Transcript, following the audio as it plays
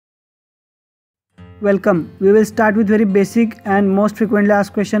Welcome. We will start with very basic and most frequently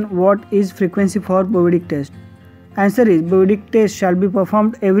asked question, what is frequency for Bowie Dick test? Answer is Bowie Dick test shall be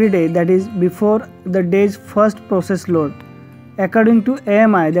performed every day, that is before the day's first process load. According to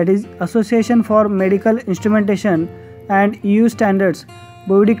AMI, that is Association for Medical Instrumentation, and EU standards,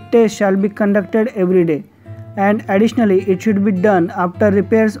 Bowie Dick test shall be conducted every day, and additionally it should be done after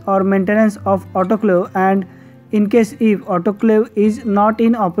repairs or maintenance of autoclave and in case if autoclave is not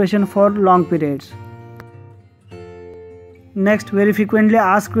in operation for long periods. Next, very frequently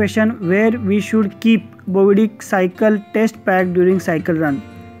asked question, where we should keep Bowie Dick cycle test pack during cycle run.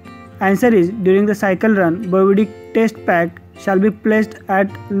 Answer is, during the cycle run, Bowie Dick test pack shall be placed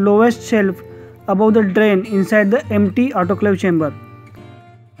at lowest shelf above the drain inside the empty autoclave chamber.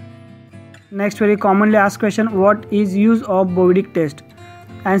 Next, very commonly asked question, what is use of Bowie Dick test?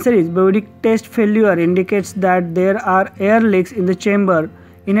 Answer is, Bowie Dick test failure indicates that there are air leaks in the chamber,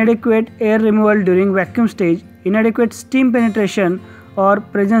 inadequate air removal during vacuum stage, inadequate steam penetration, or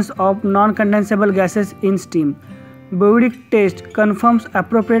presence of non-condensable gases in steam. Bowie Dick test confirms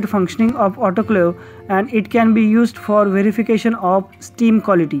appropriate functioning of autoclave and it can be used for verification of steam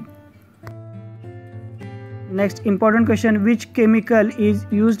quality. Next important question, which chemical is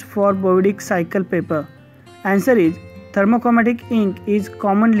used for Bowie Dick cycle paper? Answer is, thermochromatic ink is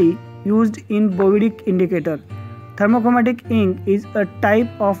commonly used in Bowie Dick indicator. Thermochromatic ink is a type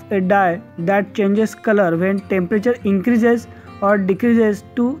of a dye that changes color when temperature increases or decreases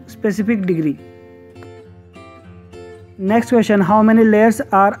to specific degree. Next question, how many layers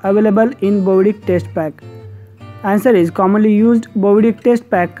are available in Bowie Dick test pack? Answer is, commonly used Bowie Dick test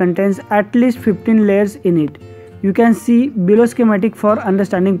pack contains at least 15 layers in it. You can see below schematic for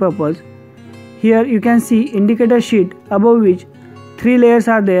understanding purpose. Here you can see indicator sheet above which 3 layers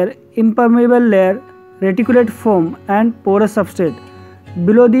are there: impermeable layer, reticulate foam and porous substrate.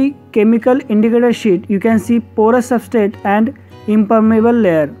 Below the chemical indicator sheet you can see porous substrate and impermeable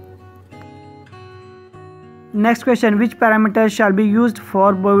layer. Next question, which parameters shall be used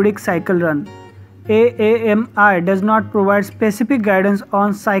for Bowie Dick cycle run? AAMI does not provide specific guidance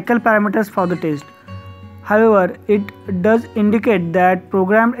on cycle parameters for the test. However, it does indicate that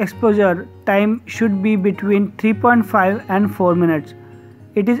programmed exposure time should be between 3.5 and 4 minutes.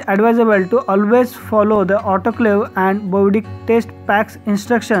 It is advisable to always follow the autoclave and Bowie Dick test pack's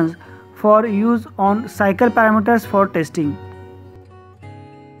instructions for use on cycle parameters for testing.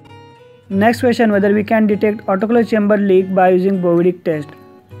 Next question, whether we can detect autoclave chamber leak by using Bowie Dick test.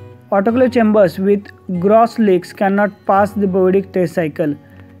 Autoclave chambers with gross leaks cannot pass the Bowie Dick test cycle.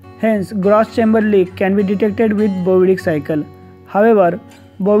 Hence, gross chamber leak can be detected with Bowie Dick cycle. However,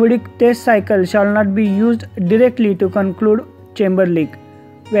 Bowie Dick test cycle shall not be used directly to conclude chamber leak.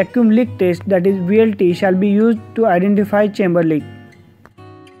 Vacuum leak test, that is VLT, shall be used to identify chamber leak.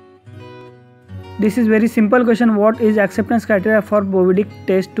 This is very simple question, what is acceptance criteria for Bowie Dick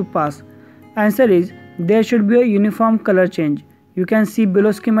test to pass? Answer is, there should be a uniform color change. You can see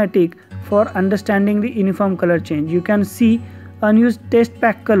below schematic for understanding the uniform color change. You can see unused test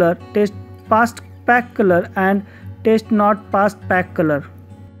pack color, test passed pack color and test not passed pack color.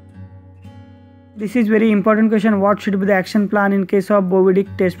 This is very important question, what should be the action plan in case of Bowie Dick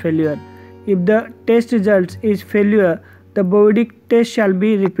test failure? If the test results is failure, the Bowie Dick test shall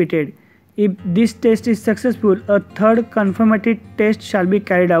be repeated. If this test is successful, a third confirmatory test shall be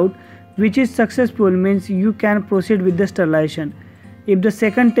carried out, which is successful means you can proceed with the sterilization. If the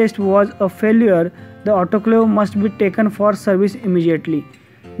second test was a failure, the autoclave must be taken for service immediately.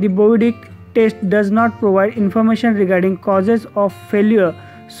 The Bowie Dick test does not provide information regarding causes of failure,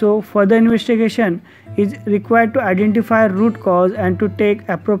 so further investigation is required to identify root cause and to take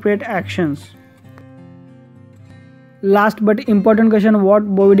appropriate actions. Last but important question,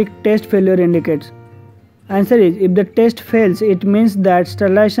 what Bowie Dick test failure indicates? Answer is, if the test fails, it means that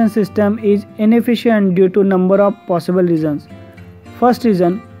sterilization system is inefficient due to number of possible reasons. First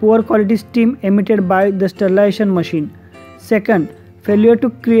reason, poor quality steam emitted by the sterilization machine. Second, failure to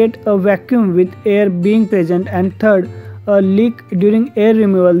create a vacuum with air being present, and third, a leak during air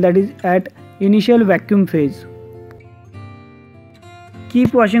removal, that is at initial vacuum phase.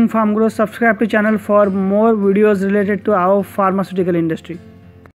 Keep watching Farm Grow, subscribe to channel for more videos related to our pharmaceutical industry.